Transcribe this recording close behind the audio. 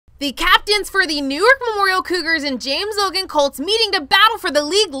The captains for the Newark Memorial Cougars and James Logan Colts meeting to battle for the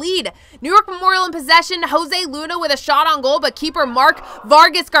league lead. Newark Memorial in possession, Jose Luna with a shot on goal, but keeper Mark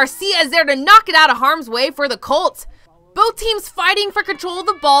VARGAS-GARCIA is there to knock it out of harm's way for the Colts. Both teams fighting for control of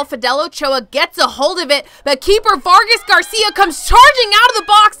the ball. FIDEL OCHOA gets a hold of it, but keeper VARGAS-GARCIA comes charging out of the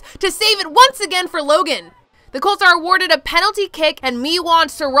box to save it once again for Logan. The Colts are awarded a penalty kick, and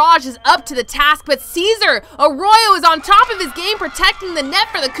MIWONED SIRAJ is up to the task, but CESAR ARROYO is on top of his game, protecting the net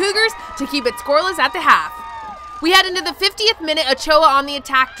for the Cougars to keep it scoreless at the half. We head into the 50th minute, OCHOA on the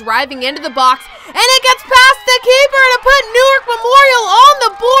attack, driving into the box, and it gets past the keeper to put Newark Memorial on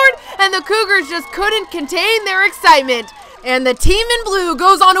the board, and the Cougars just couldn't contain their excitement. And the team in blue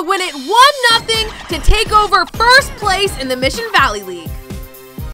goes on to win it 1-0 to take over first place in the Mission Valley League.